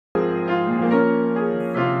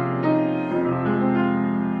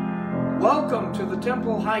Welcome to the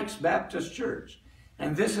Temple Heights Baptist Church.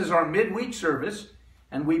 And this is our midweek service,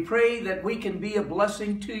 and we pray that we can be a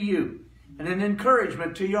blessing to you and an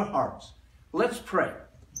encouragement to your hearts. Let's pray.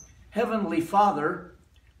 Heavenly Father,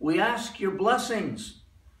 we ask your blessings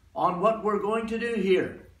on what we're going to do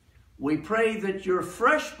here. We pray that your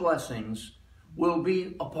fresh blessings will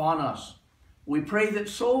be upon us. We pray that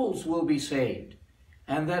souls will be saved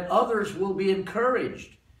and that others will be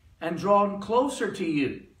encouraged and drawn closer to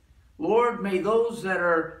you. Lord, may those that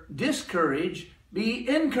are discouraged be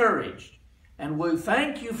encouraged. And we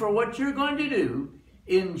thank you for what you're going to do.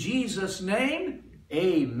 In Jesus' name,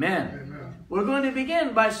 amen. Amen. We're going to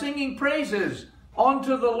begin by singing praises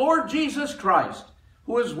unto the Lord Jesus Christ,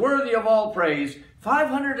 who is worthy of all praise.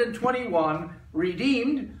 521,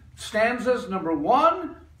 redeemed, stanzas number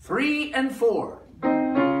 1, 3, and 4.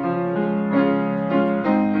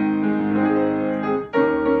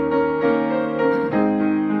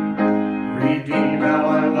 Redeemed, how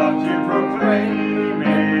I love to proclaim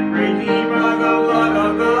it. Redeemed by the blood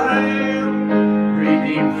of the Lamb.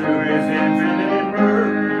 Redeemed through his infinite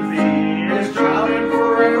mercy. His child and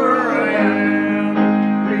forever I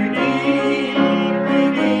am. Redeemed,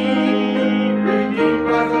 redeemed, redeemed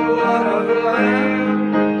by the blood of the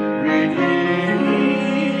Lamb. Redeemed,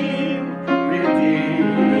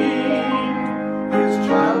 redeemed. His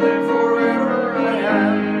child and forever I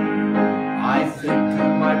am. I think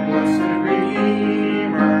of my blessed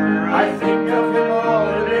Redeemer, I think of him all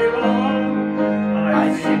the day long.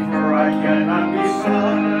 I sing, for I cannot be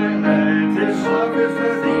silent. His love is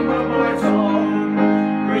the theme of my song.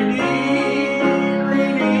 Redeemed,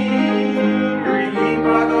 redeemed, redeemed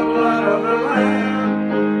by the blood of the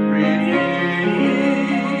Lamb.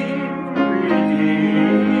 Redeemed,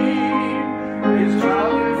 redeemed, his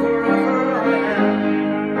child and forever I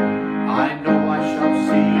am. I know I shall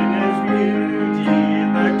see in his beauty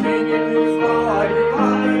the King in whose law I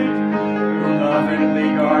delight, who lovingly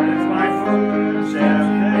guardeth my footsteps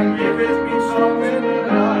and giveth me songs in the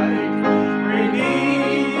night.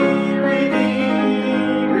 Redeemed,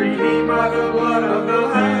 redeemed, redeemed by the blood of the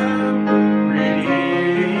Lamb.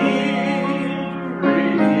 Redeemed,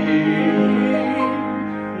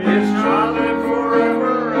 redeemed, his child and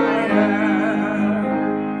forever I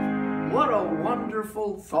am. What a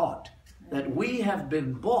wonderful thought that we have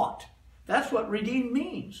been bought. That's what redeemed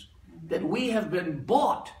means, that we have been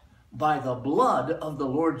bought by the blood of the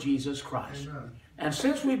Lord Jesus Christ. Amen. And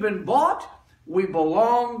since we've been bought, we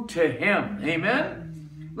belong to him.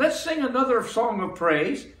 Amen? Let's sing another song of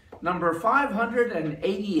praise, number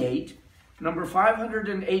 588. Number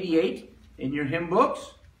 588 in your hymn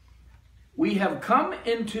books. We have come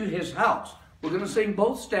into his house. We're going to sing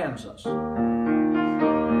both stanzas.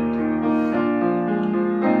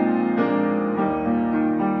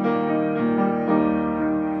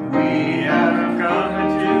 We have come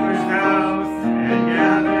into his house and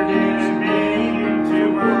gathered in his name to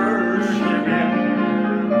worship him.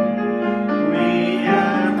 We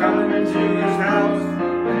have come into his house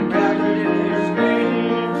and gathered in his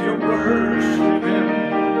name to worship him.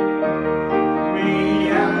 We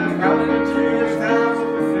have come into his house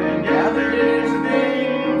and gathered in his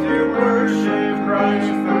name to worship Christ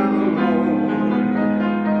the Lord.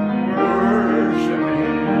 Worship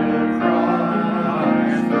him,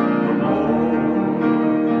 Christ the Lord.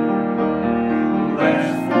 Let's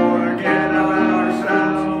forget about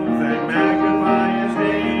ourselves and magnify his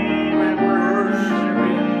name and worship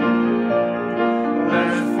him.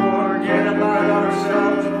 Let's forget about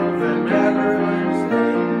ourselves and magnify his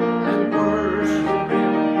name and worship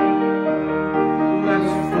him.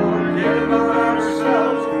 Let's forget about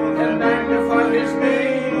ourselves and magnify his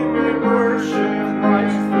name and worship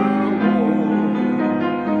Christ the Lord.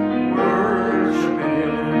 Worship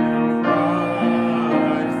him,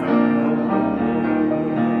 Christ the Lord.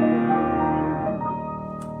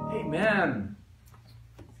 Amen.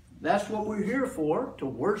 That's what we're here for, to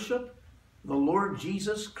worship the Lord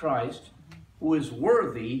Jesus Christ, who is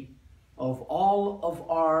worthy of all of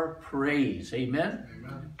our praise. Amen?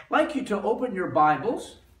 Amen. I'd like you to open your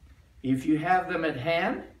Bibles, if you have them at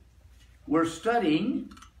hand. We're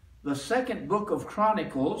studying the second book of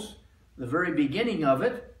Chronicles, the very beginning of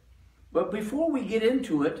it. But before we get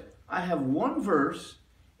into it, I have one verse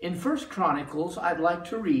in 1 Chronicles I'd like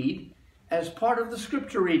to read as part of the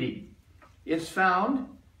scripture reading. It's found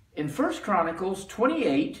in 1 Chronicles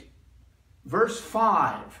 28, verse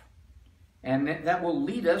 5. And that will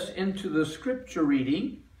lead us into the scripture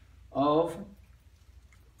reading of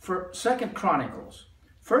 2 Chronicles.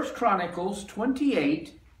 1 Chronicles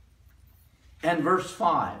 28 and verse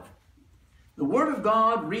 5. The Word of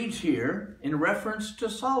God reads here in reference to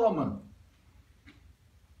Solomon.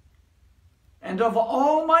 And of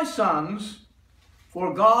all my sons,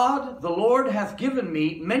 for God the Lord hath given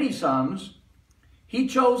me many sons, he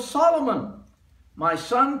chose Solomon, my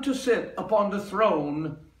son, to sit upon the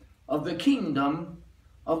throne of the kingdom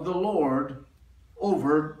of the Lord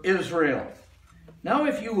over Israel. Now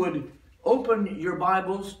if you would open your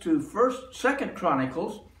Bibles to Second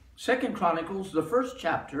Chronicles, the first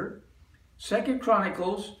chapter, Second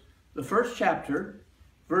Chronicles, the first chapter,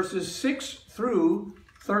 verses 6 through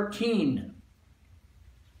 13.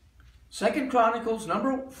 Second Chronicles,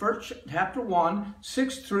 chapter 1,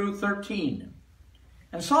 6 through 13.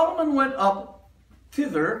 And Solomon went up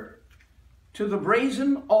thither to the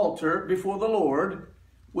brazen altar before the Lord,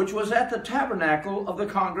 which was at the tabernacle of the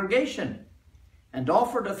congregation, and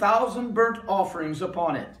offered 1,000 burnt offerings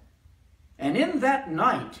upon it. And in that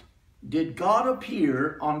night did God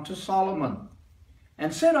appear unto Solomon,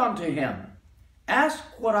 and said unto him, Ask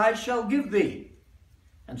what I shall give thee.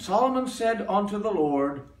 And Solomon said unto the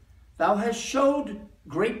Lord, Thou hast showed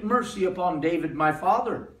great mercy upon David my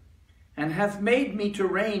father, and hath made me to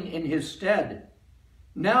reign in his stead.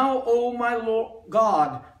 Now, O my Lord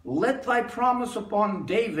God, let thy promise upon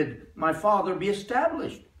David my father be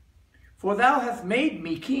established. For thou hast made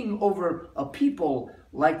me king over a people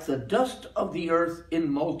like the dust of the earth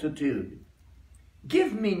in multitude.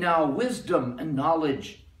 Give me now wisdom and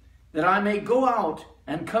knowledge, that I may go out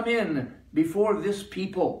and come in before this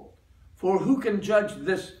people. For who can judge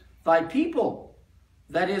this thy people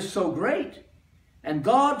that is so great? And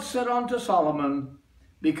God said unto Solomon,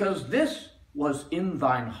 Because this was in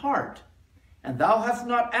thine heart, and thou hast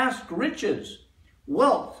not asked riches,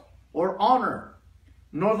 wealth, or honor,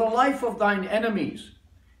 nor the life of thine enemies,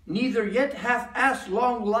 neither yet hath asked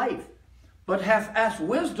long life, but hath asked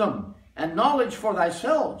wisdom and knowledge for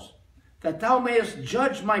thyself, that thou mayest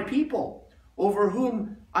judge my people, over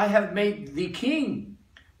whom I have made thee king.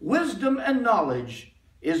 Wisdom and knowledge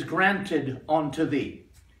is granted unto thee,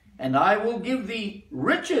 and I will give thee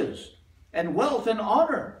riches and wealth and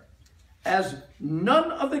honor, as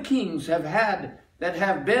none of the kings have had that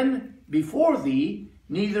have been before thee,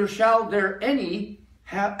 neither shall there any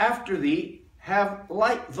have after thee have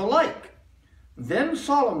the like. Then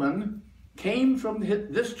Solomon came from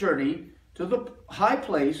this journey to the high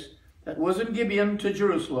place that was in Gibeon to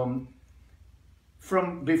Jerusalem,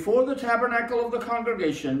 from before the tabernacle of the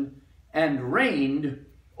congregation, and reigned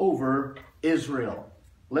over Israel.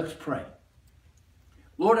 Let's pray.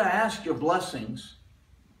 Lord, I ask your blessings.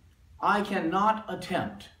 I cannot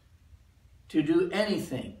attempt to do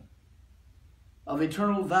anything of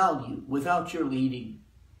eternal value without your leading.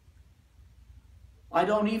 I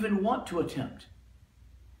don't even want to attempt.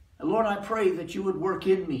 And Lord, I pray that you would work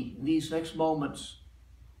in me in these next moments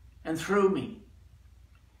and through me.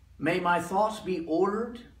 May my thoughts be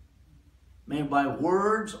ordered. May my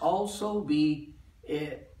words also be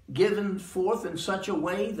given forth in such a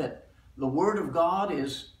way that the Word of God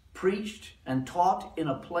is preached and taught in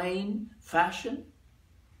a plain fashion,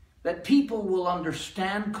 that people will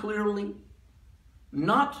understand clearly,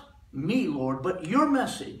 not me, Lord, but your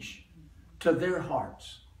message to their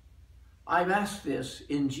hearts. I've asked this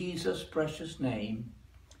in Jesus' precious name.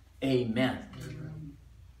 Amen. Amen.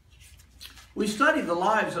 We study the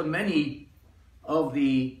lives of many of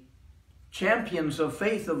the champions of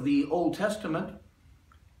faith of the Old Testament,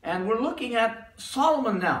 and we're looking at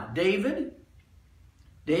Solomon now. David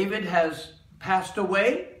has passed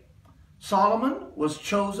away. Solomon was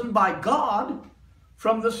chosen by God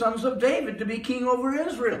from the sons of David to be king over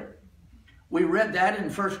Israel. We read that in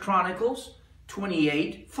 1 Chronicles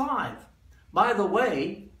 28:5. By the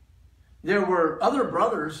way, there were other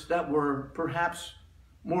brothers that were perhaps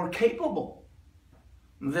more capable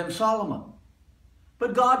than Solomon.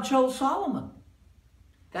 But God chose Solomon.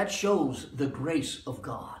 That shows the grace of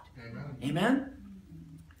God. Amen. Amen?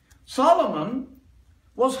 Solomon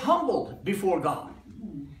was humbled before God.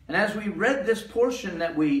 And as we read this portion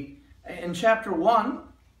in chapter 1,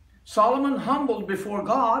 Solomon humbled before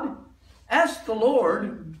God, asked the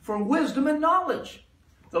Lord for wisdom and knowledge.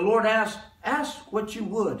 The Lord asked, ask what you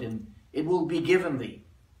would, and it will be given thee.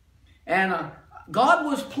 And God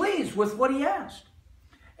was pleased with what he asked.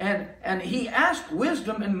 And he asked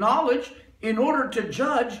wisdom and knowledge in order to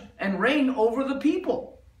judge and reign over the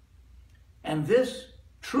people. And this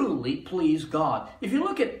truly pleased God. If you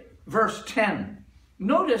look at verse 10,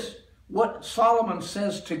 notice what Solomon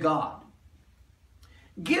says to God.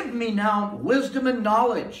 Give me now wisdom and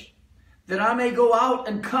knowledge, that I may go out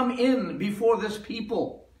and come in before this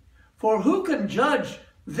people. For who can judge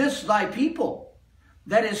this thy people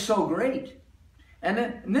that is so great?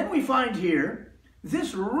 And then we find here,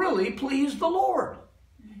 this really pleased the Lord.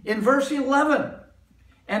 In verse 11,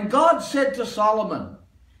 And God said to Solomon,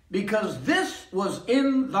 because this was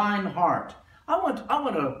in thine heart. I want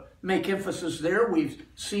to make emphasis there. We've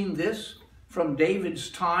seen this from David's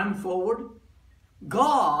time forward.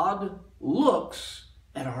 God looks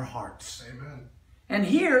at our hearts. Amen. And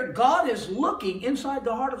here, God is looking inside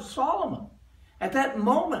the heart of Solomon at that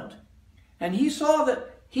moment. And he saw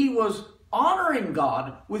that he was honoring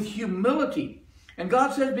God with humility. And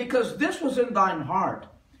God said, because this was in thine heart,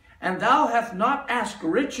 and thou hast not asked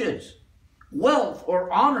riches, wealth,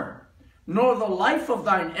 or honor, nor the life of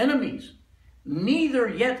thine enemies, neither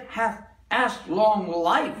yet hath asked long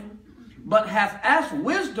life, but hath asked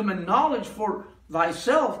wisdom and knowledge for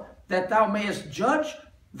thyself, that thou mayest judge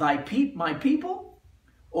my people,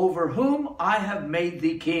 over whom I have made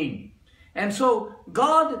thee king. And so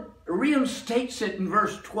God reinstates it in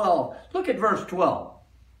verse 12. Look at verse 12.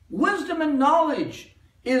 Wisdom and knowledge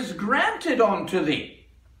is granted unto thee,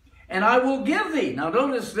 and I will give thee. Now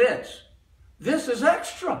notice this. This is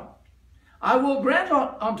extra. I will grant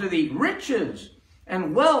unto thee riches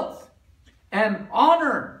and wealth and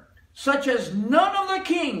honor, such as none of the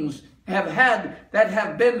kings have had that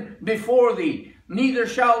have been before thee, neither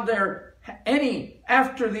shall there any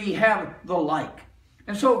after thee have the like.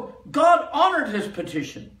 And so God honored his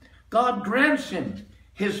petition. God grants him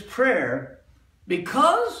his prayer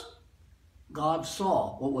because God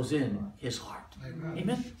saw what was in his heart. Amen.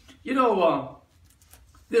 Amen. You know,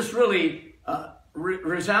 this really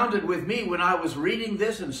resounded with me when I was reading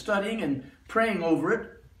this and studying and praying over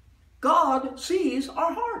it. God sees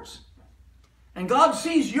our hearts. And God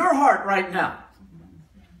sees your heart right now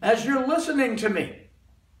as you're listening to me.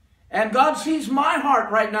 And God sees my heart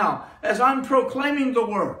right now as I'm proclaiming the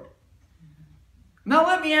word. Now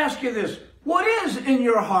let me ask you this. What is in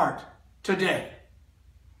your heart today?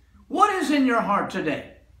 What is in your heart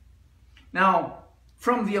today? Now,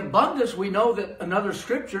 from the abundance, we know that in other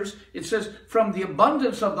scriptures, it says, from the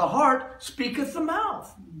abundance of the heart speaketh the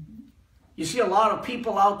mouth. You see a lot of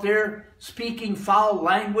people out there speaking foul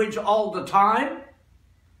language all the time.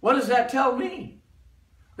 What does that tell me?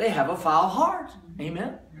 They have a foul heart.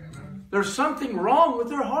 Amen? Amen. There's something wrong with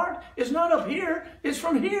their heart. It's not up here. It's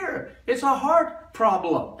from here. It's a heart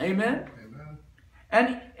problem. Amen?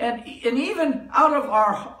 Amen. And even out of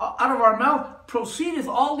our mouth proceedeth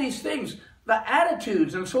all these things, the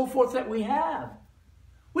attitudes and so forth that we have.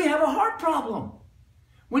 We have a heart problem.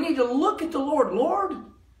 We need to look at the Lord. Lord,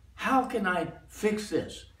 how can I fix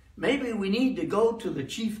this? Maybe we need to go to the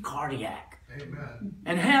chief cardiac. Amen.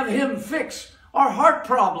 And have him fix our heart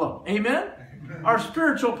problem. Amen? Amen. Our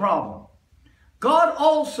spiritual problem. God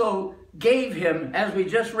also gave him, as we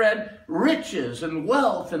just read, riches and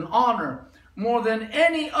wealth and honor more than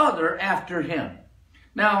any other after him.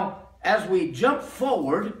 Now, as we jump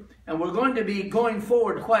forward, and we're going to be going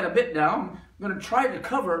forward quite a bit now, I'm going to try to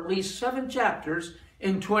cover at least 7 chapters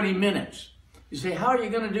in 20 minutes. You say, how are you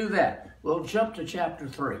going to do that? Well, jump to chapter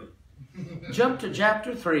 3. Jump to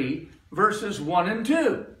chapter 3, verses 1 and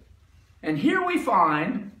 2. And here we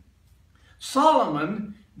find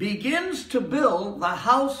Solomon begins to build the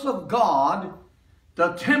house of God,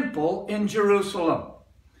 the temple in Jerusalem.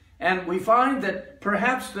 And we find that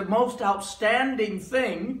perhaps the most outstanding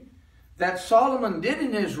thing that Solomon did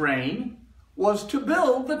in his reign was to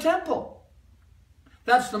build the temple.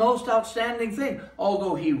 That's the most outstanding thing.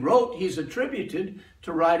 Although he's attributed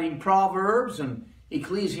to writing Proverbs and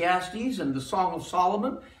Ecclesiastes and the Song of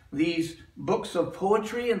Solomon, these books of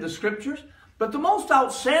poetry and the scriptures. But the most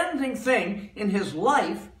outstanding thing in his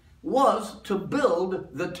life was to build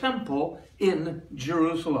the temple in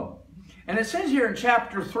Jerusalem. And it says here in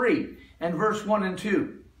chapter 3 and verse 1 and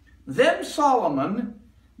 2, then Solomon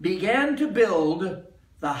began to build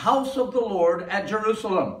the house of the Lord at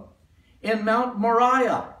Jerusalem, in Mount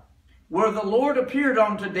Moriah, where the Lord appeared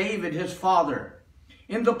unto David his father,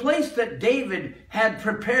 in the place that David had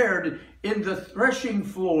prepared in the threshing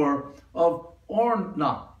floor of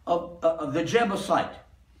Ornah, of the Jebusite.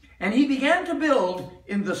 And he began to build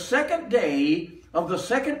in the 2nd day of the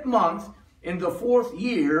 2nd month in the 4th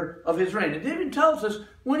year of his reign. It even tells us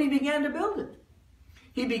when he began to build it.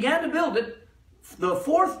 He began to build it the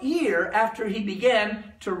 4th year after he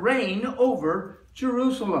began to reign over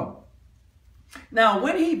Jerusalem. Now,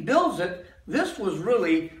 when he builds it, this was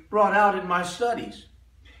really brought out in my studies.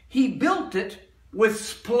 He built it with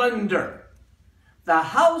splendor. The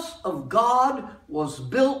house of God was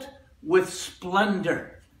built with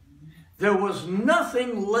splendor. There was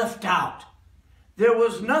nothing left out. There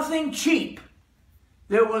was nothing cheap.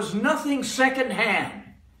 There was nothing secondhand.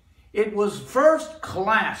 It was first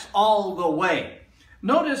class all the way.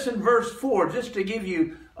 Notice in verse 4, just to give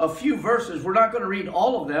you a few verses, we're not going to read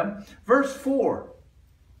all of them. Verse 4,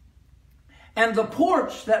 And the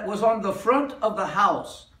porch that was on the front of the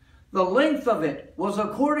house, the length of it was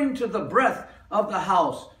according to the breadth of the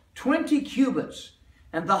house, 20 cubits,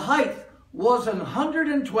 and the height was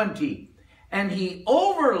 120. And he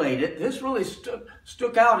overlaid it, this really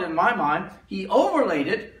stuck out in my mind, he overlaid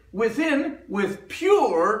it within with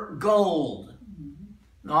pure gold.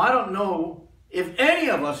 Now, I don't know if any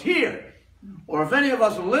of us here, or if any of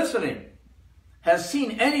us listening, has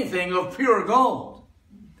seen anything of pure gold.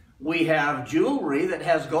 We have jewelry that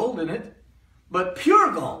has gold in it, but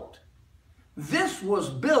pure gold. This was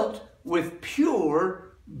built with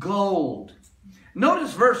pure gold.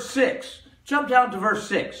 Notice verse 6. Jump down to verse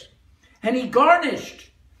 6. And he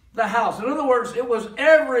garnished the house. In other words, it was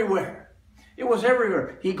everywhere. It was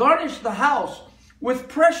everywhere. He garnished the house with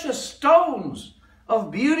precious stones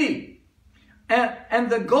of beauty. And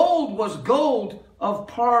the gold was gold of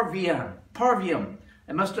Parvium.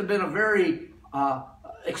 It must have been a very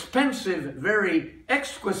expensive, very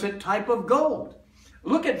exquisite type of gold.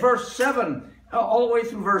 Look at verse 7 all the way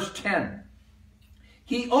through verse 10.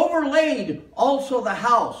 He overlaid also the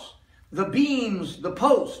house, the beams, the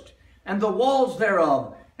post, and the walls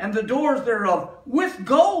thereof, and the doors thereof, with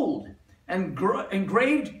gold, and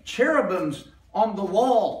engraved cherubims on the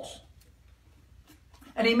walls.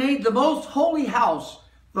 And he made the most holy house,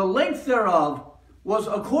 the length thereof was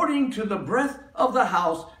according to the breadth of the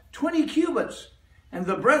house 20 cubits, and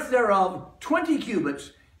the breadth thereof 20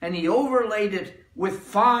 cubits, and he overlaid it with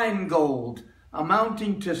fine gold,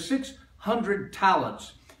 amounting to 600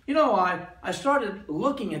 talents. You know, I started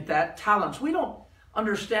looking at that, talents. We don't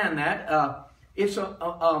understand that. It's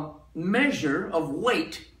a measure of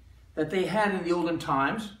weight that they had in the olden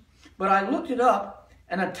times. But I looked it up,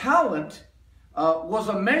 and a talent was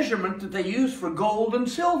a measurement that they used for gold and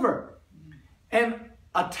silver. And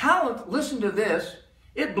a talent, listen to this,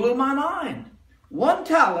 it blew my mind. 1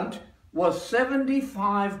 talent was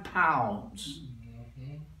 75 pounds.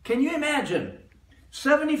 Can you imagine?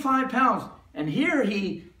 75 pounds. And here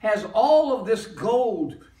he has all of this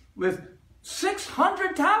gold with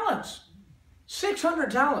 600 talents. 600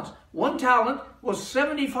 talents. 1 talent was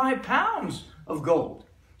 75 pounds of gold.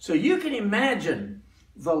 So you can imagine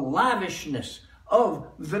the lavishness of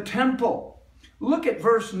the temple. Look at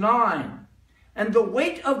verse 9. And the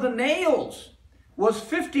weight of the nails was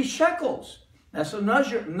 50 shekels. That's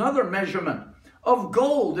another measurement of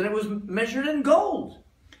gold, and it was measured in gold.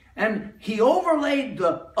 And he overlaid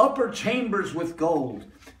the upper chambers with gold.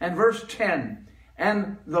 And verse 10,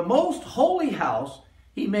 and the most holy house,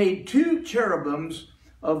 he made 2 cherubims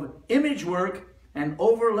of image work and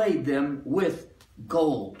overlaid them with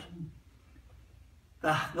gold.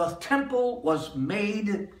 The temple was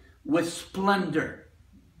made with splendor.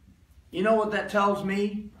 You know what that tells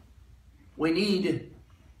me? We need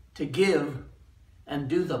to give and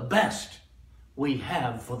do the best we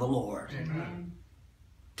have for the Lord. Amen.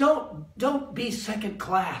 Don't be second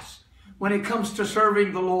class when it comes to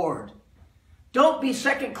serving the Lord. Don't be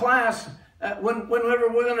second class whenever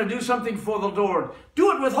we're going to do something for the Lord.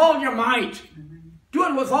 Do it with all your might. Do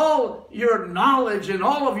it with all your knowledge and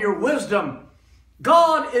all of your wisdom.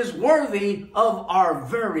 God is worthy of our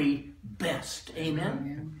very best.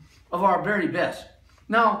 Amen? Of our very best.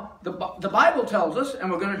 Now, the Bible tells us,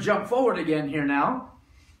 and we're going to jump forward again here now.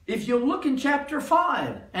 If you look in chapter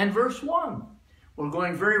 5 and verse 1, we're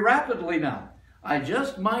going very rapidly now. I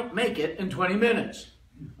just might make it in 20 minutes.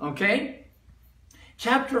 Okay?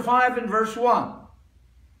 Chapter 5 and verse 1.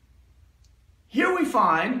 Here we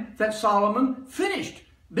find that Solomon finished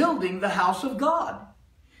building the house of God.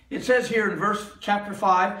 It says here in chapter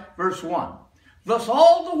 5, verse 1. Thus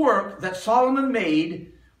all the work that Solomon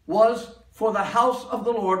made was for the house of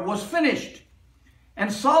the Lord was finished.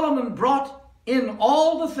 And Solomon brought in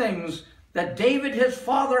all the things that David his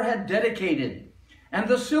father had dedicated, and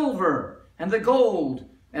the silver, and the gold,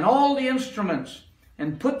 and all the instruments,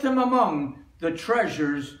 and put them among the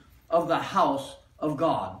treasures of the house of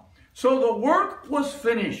God. So the work was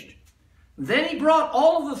finished. Then he brought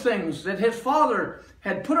all of the things that his father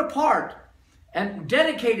had put apart, and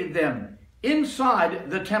dedicated them inside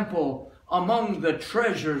the temple among the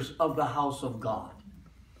treasures of the house of God.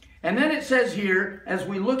 And then it says here, as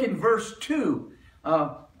we look in verse 2,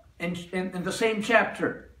 in the same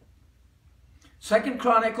chapter, 2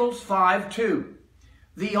 Chronicles 5:2.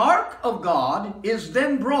 The ark of God is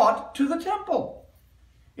then brought to the temple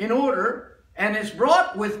in order, and is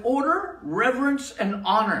brought with order, reverence, and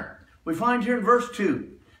honor. We find here in verse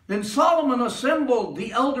 2. Then Solomon assembled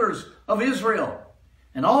the elders of Israel,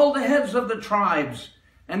 and all the heads of the tribes,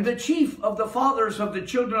 and the chief of the fathers of the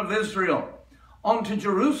children of Israel, unto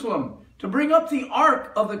Jerusalem, to bring up the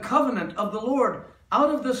ark of the covenant of the Lord, out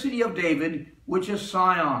of the city of David, which is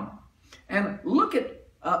Sion. And look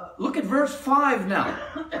at verse 5 now.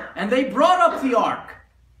 And they brought up the ark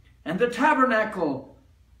and the tabernacle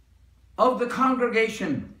of the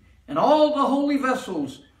congregation and all the holy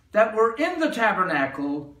vessels that were in the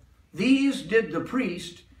tabernacle. These did the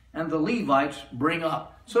priest and the Levites bring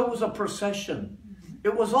up. So it was a procession.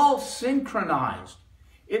 It was all synchronized.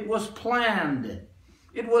 It was planned.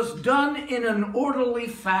 It was done in an orderly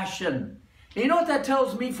fashion. And you know what that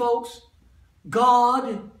tells me, folks?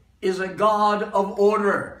 God is a God of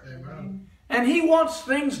order. Amen. And He wants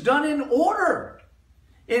things done in order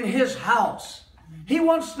in His house. He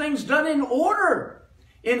wants things done in order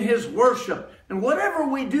in His worship. And whatever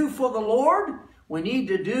we do for the Lord, we need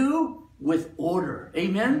to do with order.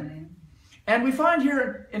 Amen? And we find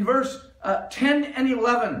here in verse 10 and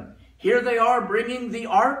 11, here they are bringing the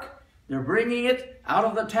ark. They're bringing it out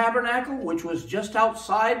of the tabernacle, which was just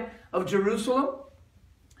outside of Jerusalem.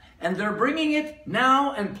 And they're bringing it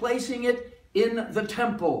now and placing it in the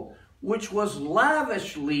temple, which was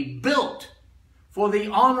lavishly built for the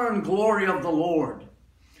honor and glory of the Lord.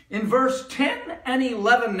 In verse 10 and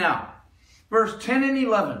 11 now, verse 10 and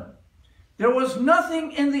 11, there was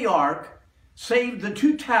nothing in the ark save the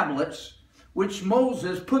 2 tablets which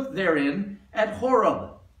Moses put therein at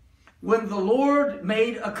Horeb, when the Lord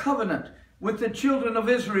made a covenant with the children of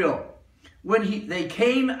Israel, when they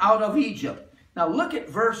came out of Egypt. Now look at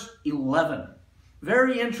verse 11.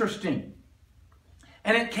 Very interesting.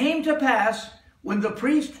 And it came to pass, when the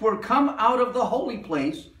priests were come out of the holy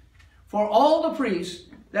place, for all the priests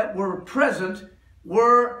that were present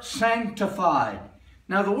were sanctified.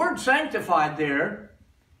 Now the word sanctified there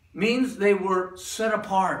means they were set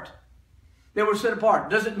apart. They were set apart.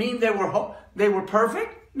 Does it mean they were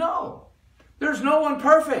perfect? No. There's no one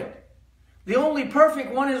perfect. The only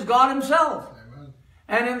perfect one is God Himself. Amen.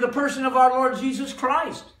 And in the person of our Lord Jesus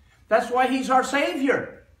Christ. That's why He's our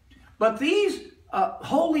Savior. But these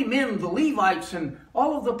holy men, the Levites and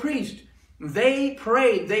all of the priests, they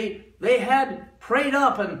prayed. They had prayed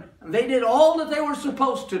up and they did all that they were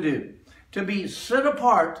supposed to do. To be set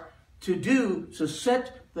apart to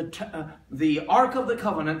set the Ark of the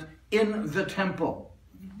Covenant in the temple.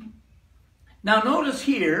 Now notice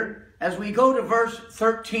here, as we go to verse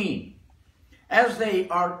 13, as they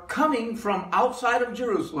are coming from outside of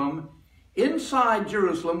Jerusalem, inside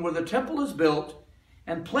Jerusalem where the temple is built,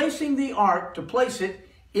 and placing the ark to place it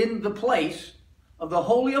in the place of the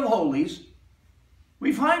Holy of Holies,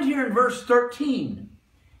 we find here in verse 13,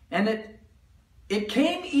 and it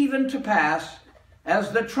came even to pass,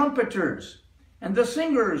 as the trumpeters and the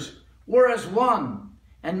singers were as one,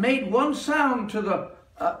 and made one sound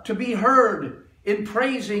to be heard in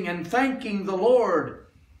praising and thanking the Lord.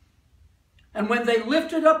 And when they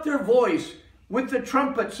lifted up their voice with the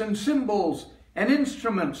trumpets and cymbals and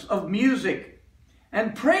instruments of music,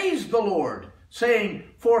 and praised the Lord, saying,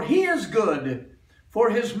 For He is good, for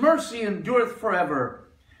His mercy endureth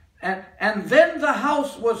forever. And then the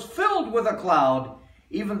house was filled with a cloud,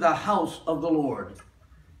 even the house of the Lord.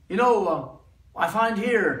 You know, I find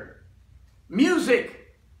here music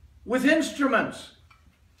with instruments.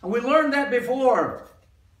 And we learned that before.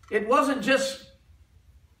 It wasn't just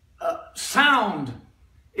sound.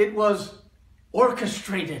 It was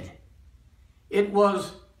orchestrated. It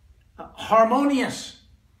was harmonious.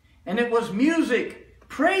 And it was music,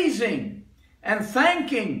 praising and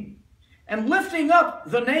thanking and lifting up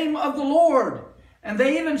the name of the Lord. And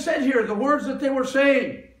they even said here the words that they were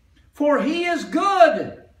saying, For He is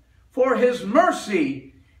good, for His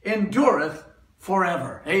mercy endureth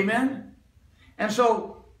forever. Amen? And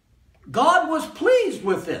so God was pleased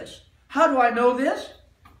with this. How do I know this?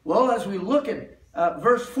 Well, as we look at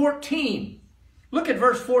verse 14. Look at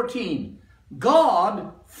verse 14.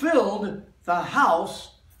 God filled the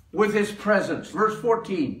house with His presence. Verse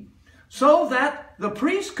 14. So that the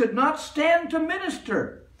priest could not stand to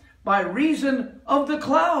minister by reason of the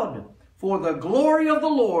cloud, for the glory of the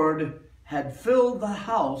Lord had filled the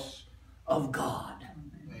house of God.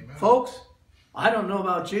 Amen. Folks, I don't know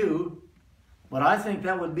about you, but I think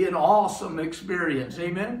that would be an awesome experience.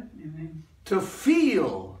 Amen? Amen. To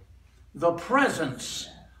feel the presence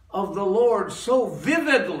of the Lord so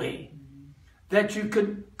vividly that you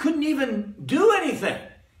couldn't even do anything.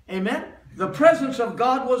 Amen? The presence of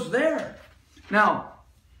God was there. Now,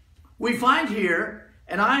 we find here,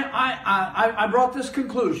 and I brought this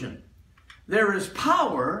conclusion. There is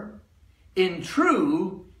power in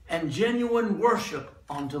true and genuine worship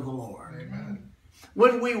unto the Lord. Amen.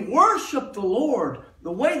 When we worship the Lord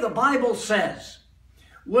the way the Bible says,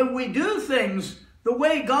 when we do things the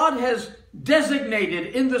way God has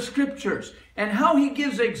designated in the Scriptures, and how He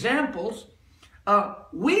gives examples,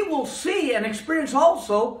 we will see and experience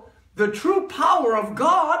also the true power of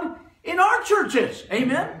God in our churches.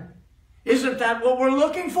 Amen? Isn't that what we're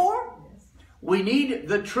looking for? We need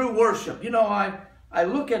the true worship. You know, I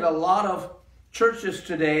look at a lot of churches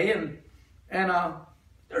today, and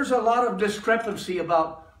there's a lot of discrepancy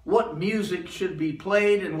about what music should be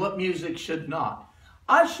played and what music should not.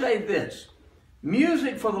 I say this: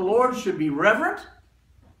 music for the Lord should be reverent,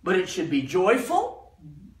 but it should be joyful,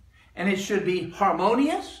 and it should be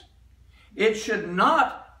harmonious. It should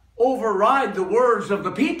not override the words of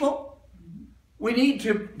the people. We need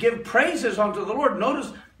to give praises unto the Lord.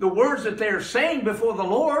 Notice the words that they are saying before the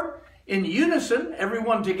Lord in unison,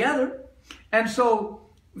 everyone together. And so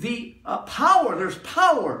the there's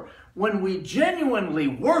power when we genuinely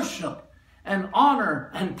worship and honor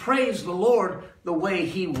and praise the Lord the way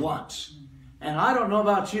He wants. And I don't know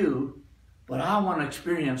about you, but I want to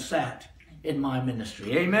experience that in my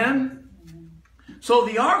ministry. Amen? So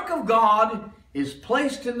the ark of God is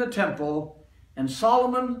placed in the temple, and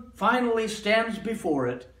Solomon finally stands before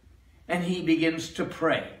it, and he begins to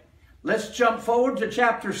pray. Let's jump forward to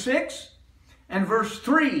chapter 6 and verse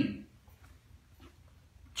 3.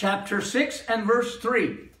 Chapter 6 and verse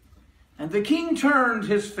 3. And the king turned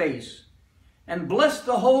his face and blessed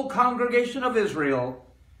the whole congregation of Israel,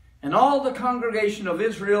 and all the congregation of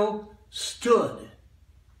Israel stood.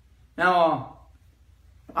 Now,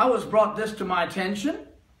 I was brought this to my attention.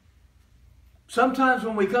 Sometimes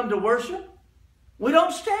when we come to worship, we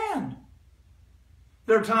don't stand.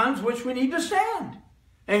 There are times which we need to stand.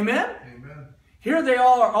 Amen? Amen. Here they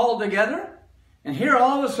all are all together, and here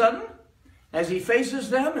all of a sudden, as he faces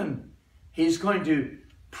them and he's going to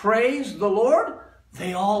praise the Lord,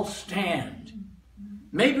 they all stand.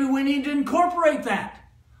 Maybe we need to incorporate that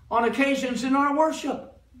on occasions in our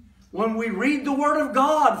worship. When we read the Word of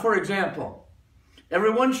God, for example,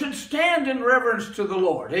 everyone should stand in reverence to the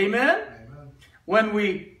Lord. Amen? Amen. When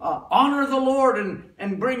we honor the Lord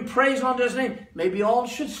and bring praise unto His name, maybe all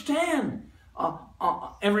should stand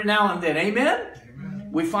every now and then. Amen? Amen?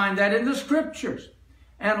 We find that in the Scriptures.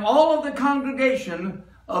 And all of the congregation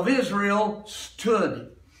of Israel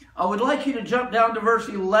stood. I would like you to jump down to verse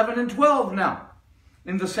 11 and 12 now,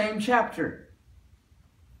 in the same chapter.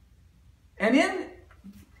 And in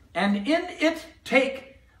it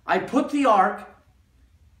take I put the ark,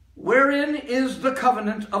 wherein is the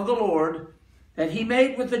covenant of the Lord that He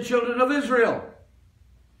made with the children of Israel.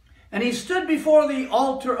 And he stood before the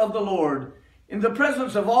altar of the Lord in the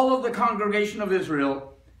presence of all of the congregation of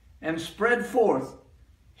Israel, and spread forth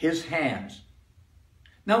his hands.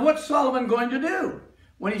 Now, what's Solomon going to do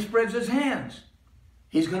when he spreads his hands?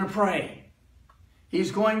 He's going to pray.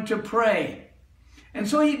 He's going to pray. And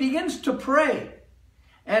so he begins to pray.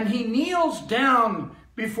 And he kneels down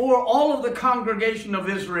before all of the congregation of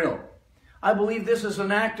Israel. I believe this is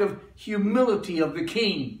an act of humility of the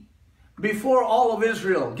king before all of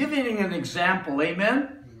Israel, giving an example. Amen?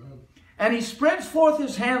 Amen. And he spreads forth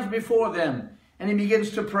his hands before them, and he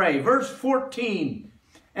begins to pray. Verse 14.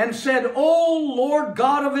 And said, O Lord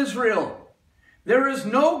God of Israel, there is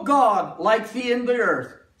no God like thee in the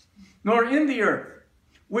earth, nor in the earth,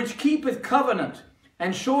 which keepeth covenant,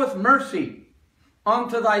 and showeth mercy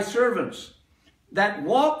unto thy servants, that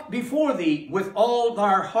walk before thee with all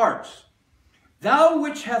their hearts. Thou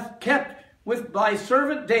which hast kept with thy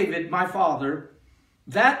servant David, my father,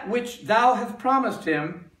 that which thou hast promised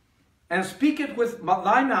him, and speak it with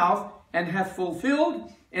thy mouth, and hath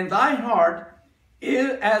fulfilled in thy heart,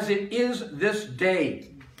 as it is this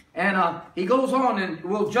day. And he goes on, and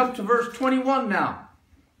we'll jump to verse 21 now.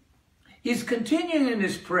 He's continuing in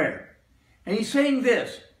his prayer, and he's saying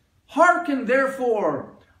this: Hearken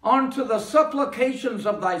therefore unto the supplications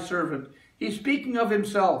of thy servant. He's speaking of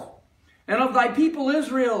himself, and of thy people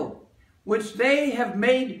Israel, which they have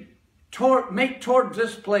make toward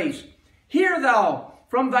this place. Hear thou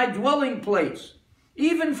from thy dwelling place,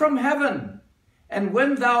 even from heaven, and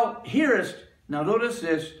when thou hearest, now notice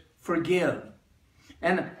this, forgive.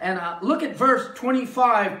 And look at verse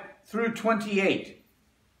 25 through 28.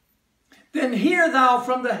 Then hear thou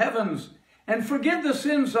from the heavens, and forgive the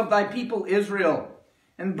sins of thy people Israel,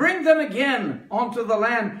 and bring them again unto the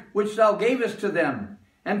land which thou gavest to them,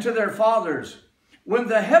 and to their fathers. When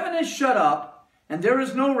the heaven is shut up, and there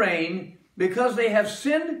is no rain, because they have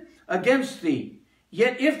sinned against thee.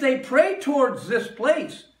 Yet if they pray towards this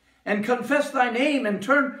place, and confess thy name, and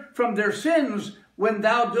turn from their sins when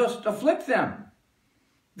thou dost afflict them,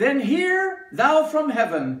 then hear thou from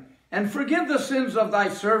heaven, and forgive the sins of thy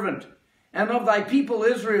servant, and of thy people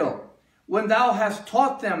Israel, when thou hast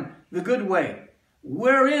taught them the good way,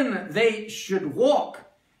 wherein they should walk,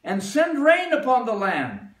 and send rain upon the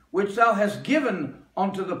land, which thou hast given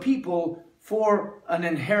unto the people for an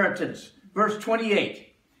inheritance. Verse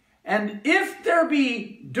 28. And if there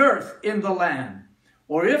be dearth in the land,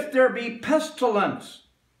 or if there be pestilence,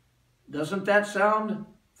 doesn't that sound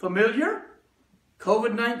familiar?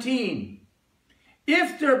 COVID-19.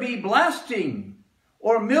 If there be blasting,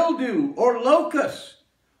 or mildew, or locusts,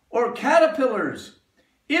 or caterpillars,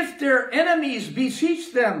 if their enemies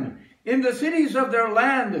beseech them in the cities of their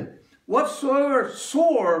land, whatsoever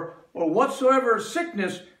sore or whatsoever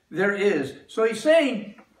sickness there is. So he's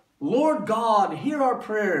saying, Lord God, hear our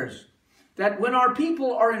prayers, that when our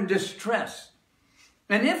people are in distress,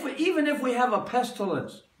 and even if we have a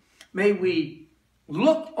pestilence, may we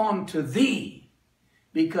look unto thee,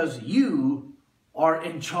 because you are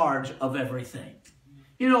in charge of everything.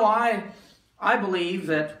 You know, I believe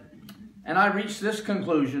that, and I reached this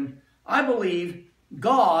conclusion, I believe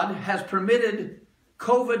God has permitted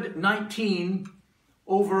COVID-19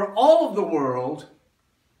 over all of the world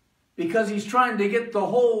because he's trying to get the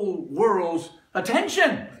whole world's attention.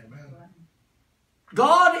 Amen.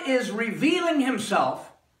 God is revealing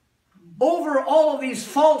himself over all of these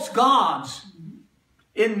false gods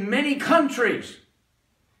in many countries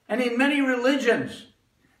and in many religions,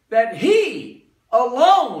 that he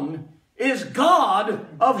alone is God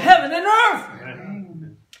of heaven and earth.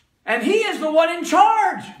 Amen. And he is the one in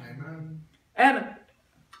charge. Amen. And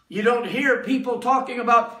you don't hear people talking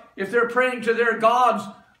about if they're praying to their gods,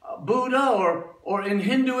 Buddha or in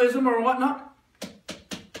Hinduism or whatnot.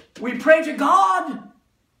 We pray to God.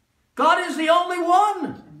 God is the only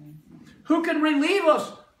one who can relieve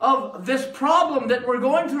us of this problem that we're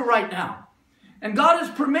going through right now. And God is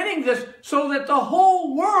permitting this so that the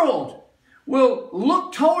whole world will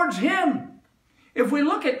look towards him. If we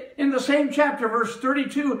look at in the same chapter, verse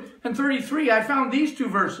 32 and 33, I found these two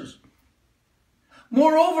verses.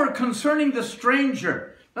 Moreover, concerning the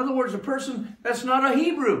stranger, in other words, a person that's not a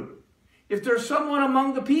Hebrew. If there's someone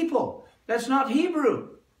among the people that's not Hebrew,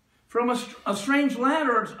 from a strange land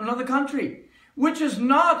or another country, which is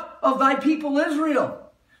not of thy people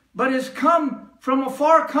Israel, but is come from a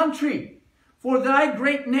far country, for thy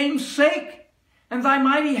great name's sake, and thy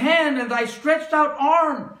mighty hand, and thy stretched out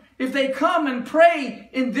arm, if they come and pray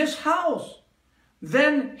in this house,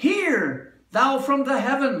 then hear thou from the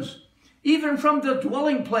heavens, even from the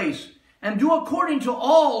dwelling place, and do according to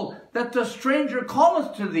all that the stranger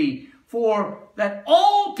calleth to thee, for that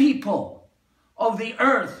all people of the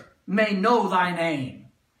earth may know thy name,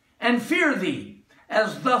 and fear thee,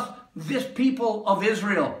 as thus this people of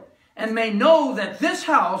Israel, and may know that this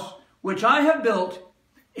house which I have built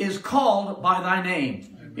is called by thy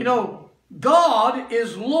name. Amen. You know, God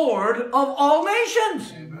is Lord of all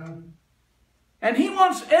nations. Amen. And he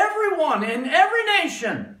wants everyone in every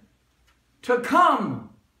nation to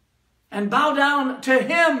come and bow down to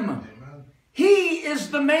him. Amen. He is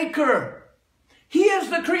the maker. He is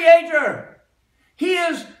the creator. He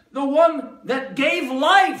is the one that gave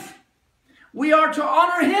life. We are to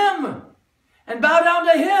honor him and bow down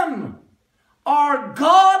to him. Our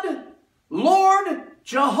God, Lord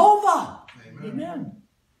Jehovah. Amen. Amen.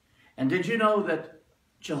 And did you know that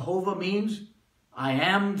Jehovah means I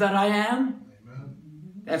am that I am? Amen.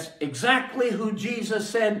 That's exactly who Jesus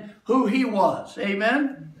said who he was.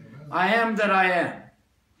 Amen? Amen. I am that I am.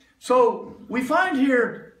 So we find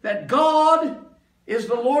here that God is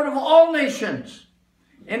the Lord of all nations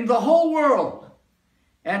in the whole world.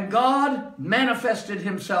 And God manifested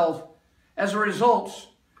himself as a result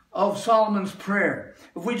of Solomon's prayer.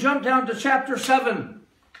 If we jump down to chapter 7,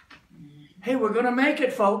 hey, we're going to make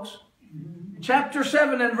it, folks. Chapter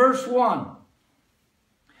 7 and verse 1.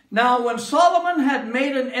 Now, when Solomon had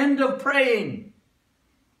made an end of praying,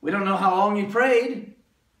 we don't know how long he prayed,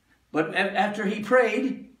 but after he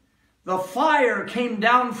prayed, the fire came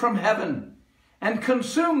down from heaven and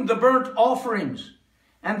consumed the burnt offerings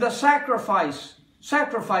and the sacrifices,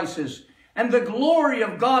 and the glory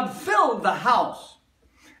of God filled the house.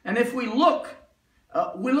 And if we look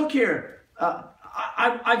here,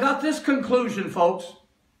 I got this conclusion, folks.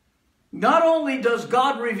 Not only does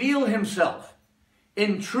God reveal himself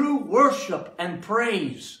in true worship and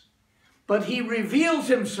praise, but he reveals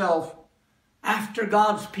himself after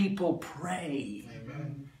God's people pray.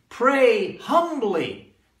 Amen. Pray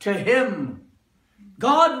humbly to him.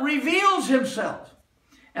 God reveals himself.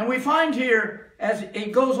 And we find here, as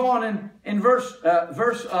it goes on in verse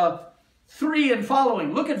 3 and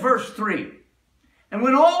following. Look at verse 3. And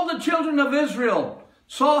when all the children of Israel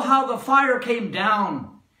saw how the fire came down,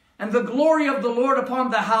 and the glory of the Lord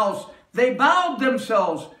upon the house, they bowed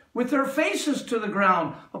themselves with their faces to the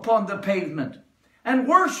ground upon the pavement, and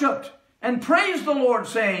worshipped and praised the Lord,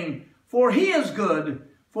 saying, for he is good,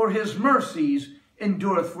 for his mercies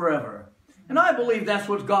endureth forever. And I believe that's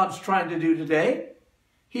what God's trying to do today.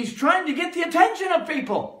 He's trying to get the attention of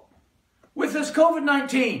people with this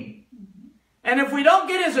COVID-19. And if we don't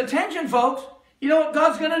get his attention, folks, you know what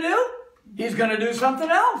God's going to do? He's going to do something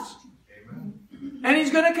else. Amen. And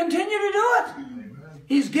he's going to continue to do it. Amen.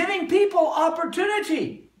 He's giving people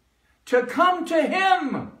opportunity to come to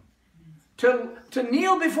him, to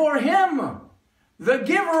kneel before him, the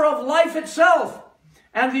giver of life itself,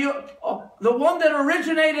 and the one that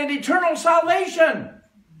originated eternal salvation.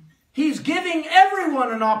 He's giving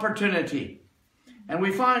everyone an opportunity. And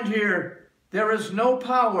we find here, there is no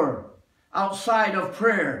power outside of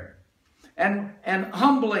prayer and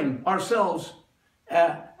humbling ourselves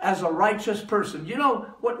as a righteous person. You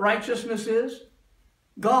know what righteousness is?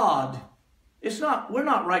 God. We're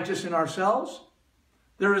not righteous in ourselves.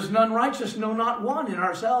 There is none righteous, no, not one in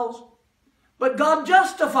ourselves. But God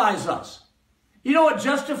justifies us. You know what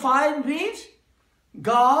justified means?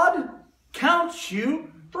 God counts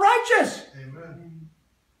you righteous. Amen.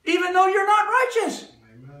 Even though you're not righteous.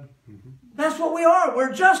 Amen. That's what we are.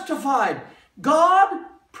 We're justified. God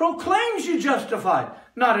proclaims you justified.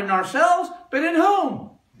 Not in ourselves, but in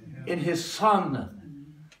whom? Amen. In his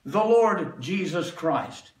Son, the Lord Jesus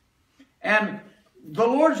Christ. And the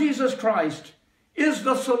Lord Jesus Christ is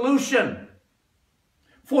the solution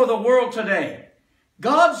for the world today.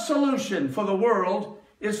 God's solution for the world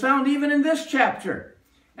is found even in this chapter.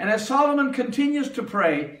 And as Solomon continues to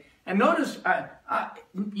pray, and notice,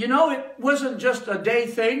 you know, it wasn't just a day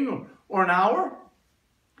thing or an hour.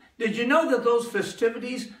 Did you know that those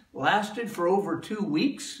festivities lasted for over 2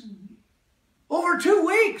 weeks? Over 2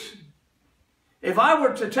 weeks! If I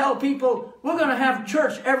were to tell people, we're going to have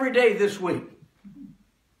church every day this week,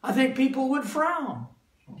 I think people would frown.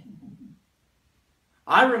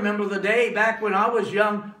 I remember the day back when I was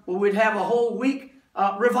young where we'd have a whole week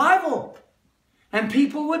revival. And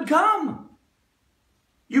people would come.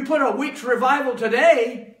 You put a week's revival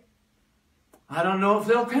today, I don't know if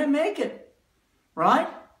they'll make it. Right?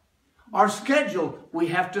 Our schedule, we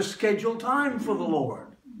have to schedule time for the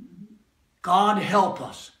Lord. God help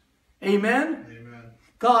us. Amen? Amen.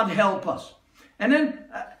 God help us. And then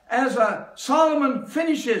as Solomon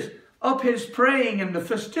finishes up his praying and the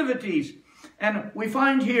festivities, and we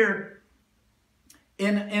find here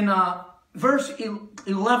in verse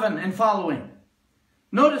 11 and following.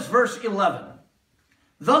 Notice verse 11.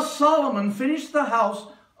 Thus Solomon finished the house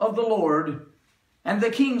of the Lord and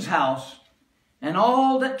the king's house, and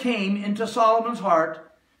all that came into Solomon's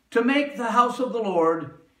heart to make the house of the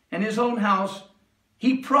Lord and his own house,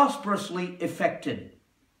 he prosperously effected.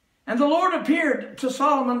 And the Lord appeared to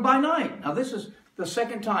Solomon by night. Now this is the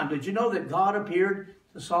second time. Did you know that God appeared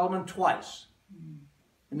to Solomon twice?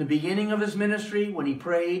 In the beginning of his ministry, when he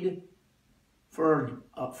prayed for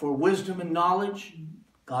wisdom and knowledge,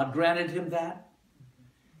 God granted him that.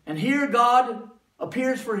 And here God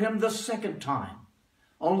appears for him the second time.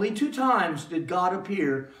 Only 2 times did God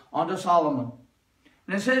appear unto Solomon.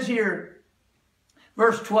 And it says here,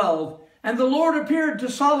 verse 12, and the Lord appeared to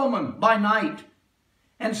Solomon by night,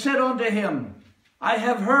 and said unto him, I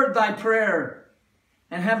have heard thy prayer,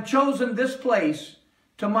 and have chosen this place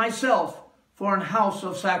to myself for an house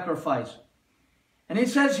of sacrifice. And he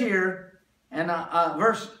says here, and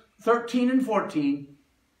verse 13 and 14,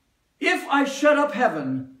 if I shut up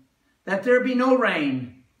heaven, that there be no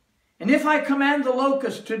rain, and if I command the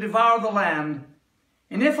locusts to devour the land,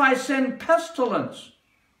 and if I send pestilence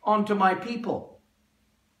unto my people.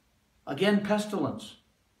 Again, pestilence.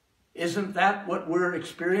 Isn't that what we're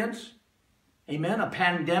experiencing? Amen, a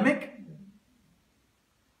pandemic.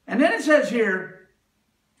 And then it says here,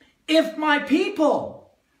 if my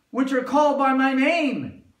people, which are called by my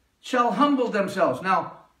name, shall humble themselves.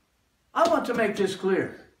 Now, I want to make this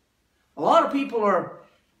clear. A lot of people are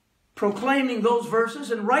proclaiming those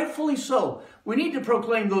verses, and rightfully so. We need to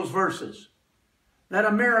proclaim those verses. That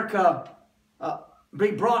America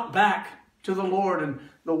be brought back to the Lord and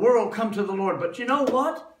the world come to the Lord. But you know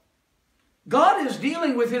what? God is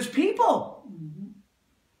dealing with his people.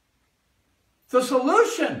 The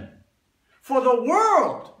solution for the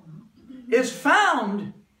world is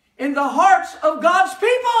found in the hearts of God's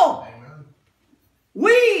people. Amen.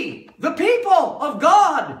 We, the people of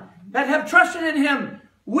God that have trusted in him,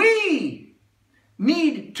 we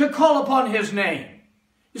need to call upon his name.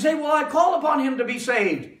 You say, well, I call upon him to be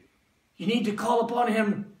saved. You need to call upon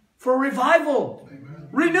him for revival, amen,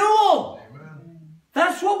 renewal. Amen.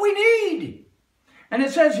 That's what we need. And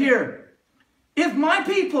it says here, if my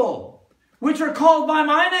people, which are called by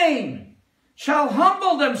my name, shall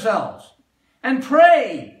humble themselves and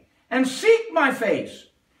pray and seek my face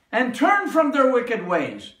and turn from their wicked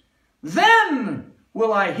ways. Then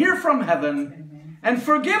will I hear from heaven and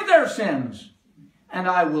forgive their sins, and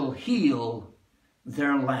I will heal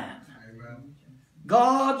their land. Amen.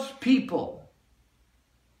 God's people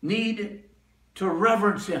need to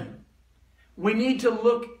reverence Him. We need to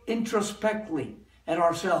look introspectively at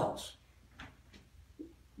ourselves.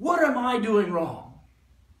 What am I doing wrong?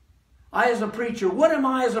 I as a preacher, what am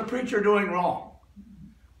I as a preacher doing wrong?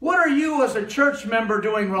 What are you as a church member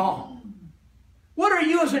doing wrong? What are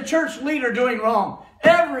you as a church leader doing wrong?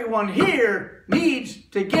 Everyone here needs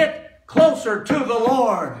to get closer to the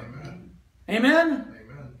Lord. Amen. Amen?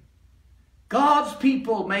 Amen. God's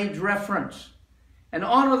people made reference and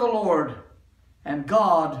honor the Lord, and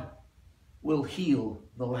God will heal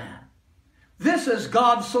the land. This is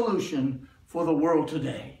God's solution for the world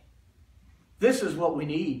today. This is what we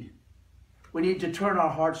need. We need to turn our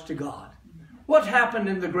hearts to God. What happened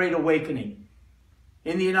in the Great Awakening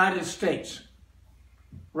in the United States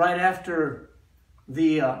right after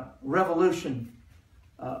the revolution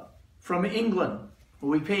from England,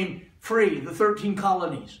 when we became free, the 13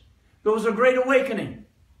 colonies? There was a great awakening.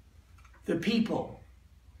 The people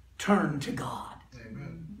turned to God.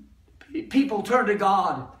 Amen. People turned to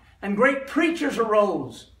God, and great preachers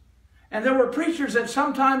arose. And there were preachers that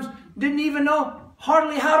sometimes didn't even know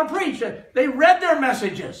hardly how to preach. They read their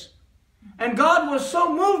messages. And God was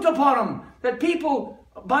so moved upon them that people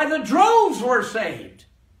by the droves were saved.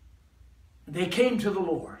 They came to the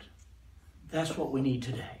Lord. That's what we need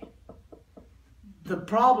today. The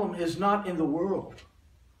problem is not in the world.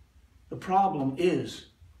 The problem is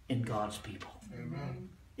in God's people. Amen.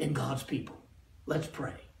 In God's people. Let's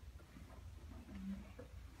pray.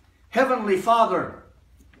 Heavenly Father,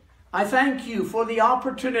 I thank you for the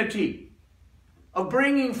opportunity of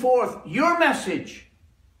bringing forth your message,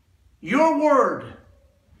 your word,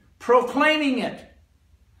 proclaiming it.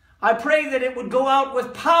 I pray that it would go out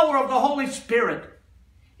with power of the Holy Spirit.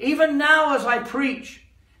 Even now as I preach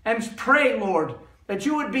and pray, Lord, that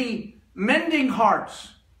you would be mending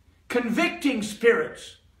hearts, convicting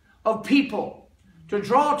spirits of people to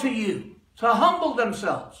draw to you, to humble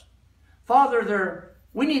themselves. Father,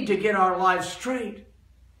 we need to get our lives straight.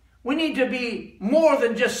 We need to be more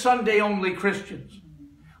than just Sunday-only Christians.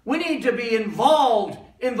 We need to be involved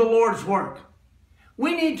in the Lord's work.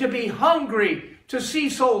 We need to be hungry to see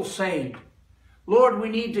souls saved. Lord, we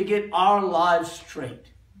need to get our lives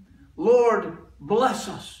straight. Lord, bless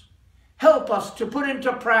us. Help us to put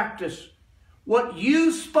into practice what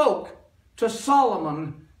you spoke to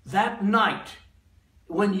Solomon that night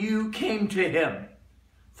when you came to him.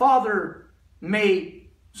 Father, may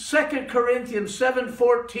 2 Corinthians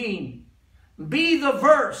 7:14 be the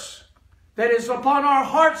verse that is upon our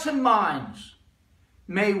hearts and minds.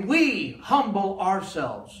 May we humble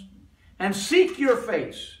ourselves and seek your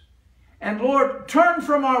face. And Lord, turn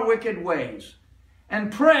from our wicked ways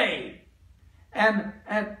and pray. And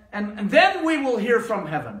then we will hear from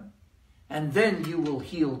heaven. And then you will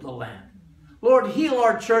heal the land. Lord, heal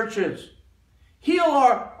our churches. Heal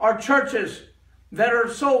our churches that are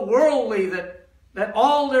so worldly that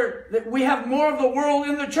we have more of the world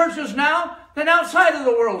in the churches now than outside of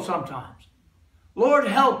the world sometimes. Lord,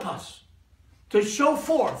 help us to show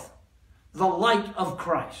forth the light of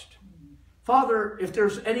Christ. Father, if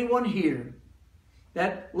there's anyone here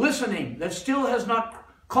that listening that still has not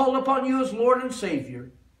called upon you as Lord and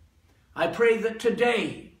Savior, I pray that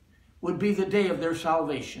today would be the day of their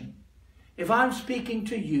salvation. If I'm speaking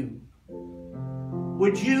to you,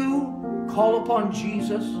 would you call upon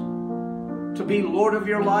Jesus to be Lord of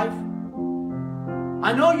your life?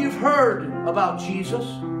 I know you've heard about Jesus.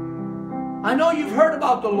 I know you've heard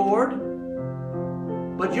about the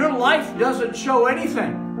Lord, but your life doesn't show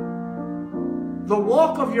anything. The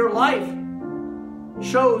walk of your life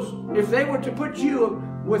shows, if they were to put you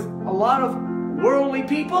with a lot of worldly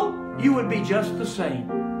people, you would be just the same.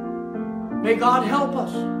 May God help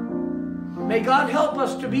us. May God help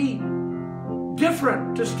us to be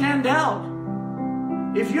different, to stand out.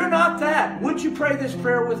 If you're not that, would you pray this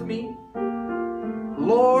prayer with me?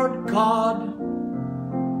 Lord God,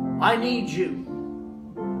 I need you.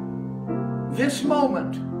 This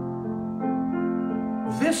moment,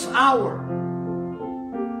 this hour,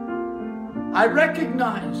 I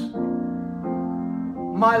recognize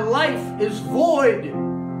my life is void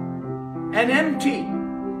and empty.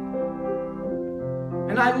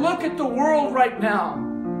 And I look at the world right now,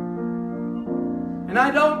 and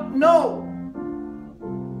I don't know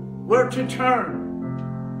where to turn.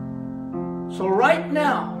 So right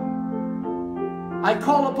now, I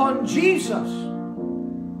call upon Jesus,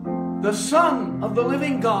 the Son of the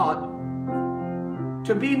living God,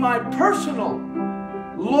 to be my personal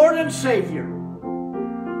Lord and Savior,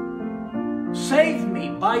 save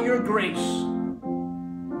me by your grace.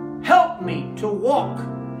 Help me to walk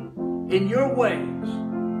in your ways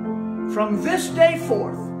from this day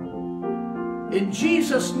forth. In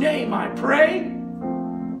Jesus' name I pray.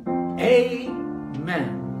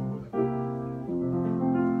 Amen.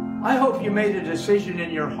 I hope you made a decision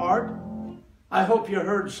in your heart. I hope you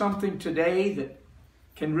heard something today that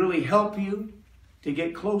can really help you to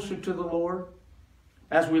get closer to the Lord.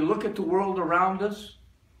 As we look at the world around us,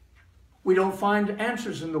 we don't find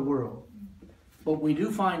answers in the world, but we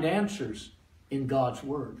do find answers in God's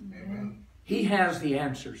Word. Amen. He has the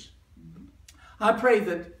answers. I pray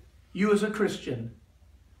that you as a Christian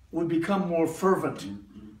would become more fervent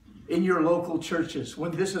in your local churches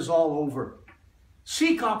when this is all over.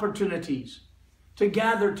 Seek opportunities to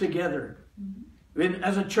gather together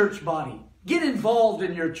as a church body. Get involved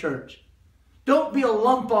in your church. Don't be a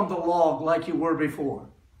lump on the log like you were before.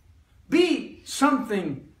 Be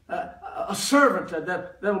something, a servant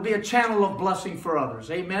that will be a channel of blessing for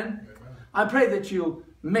others. Amen? I pray that you'll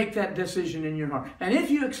make that decision in your heart. And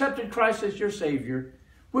if you accepted Christ as your Savior,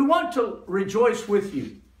 we want to rejoice with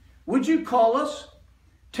you. Would you call us?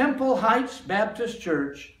 Temple Heights Baptist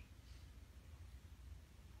Church,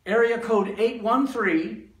 area code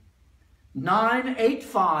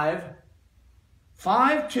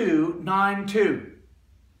 813-985-5292.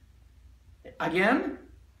 Again,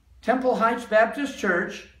 Temple Heights Baptist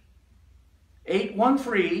Church,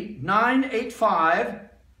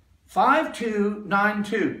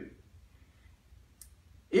 813-985-5292.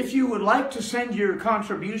 If you would like to send your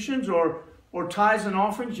contributions or tithes and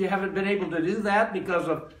offerings, you haven't been able to do that because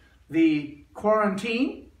of the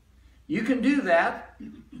quarantine, you can do that.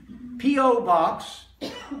 P.O. Box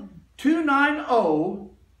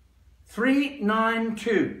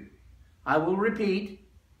 290392. I will repeat.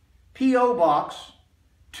 P.O. Box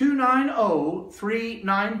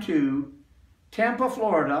 290392, Tampa,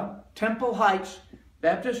 Florida, Temple Heights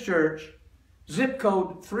Baptist Church, zip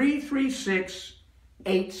code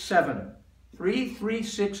 33687.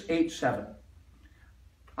 33687.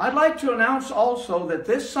 I'd like to announce also that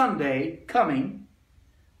this Sunday coming,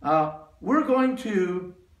 we're going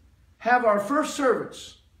to have our first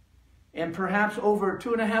service in perhaps over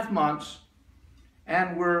 2.5 months,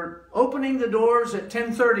 and we're opening the doors at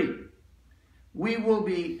 10:30. We will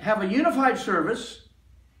have a unified service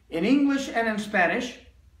in English and in Spanish.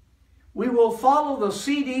 We will follow the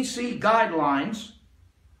CDC guidelines,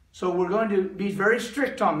 so we're going to be very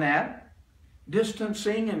strict on that,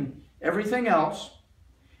 distancing and everything else.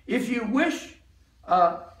 If you wish,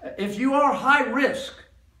 if you are high risk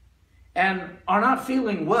and are not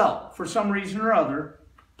feeling well for some reason or other,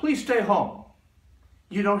 please stay home.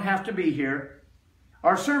 You don't have to be here.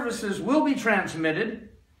 Our services will be transmitted,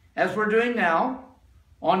 as we're doing now,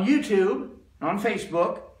 on YouTube, on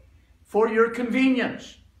Facebook, for your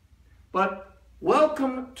convenience. But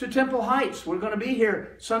welcome to Temple Heights. We're going to be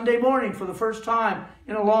here Sunday morning for the first time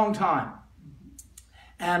in a long time.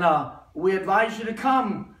 And we advise you to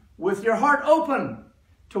come with your heart open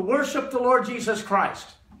to worship the Lord Jesus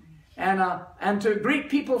Christ. And to greet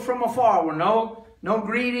people from afar. We're no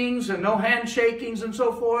greetings and no handshakings and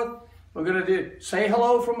so forth. We're going to say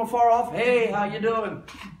hello from afar off. Hey, how you doing?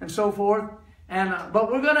 And so forth.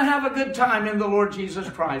 But we're going to have a good time in the Lord Jesus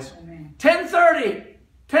Christ.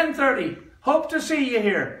 10:30. Hope to see you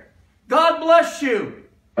here. God bless you.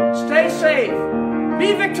 Stay safe.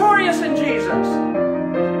 Be victorious in Jesus.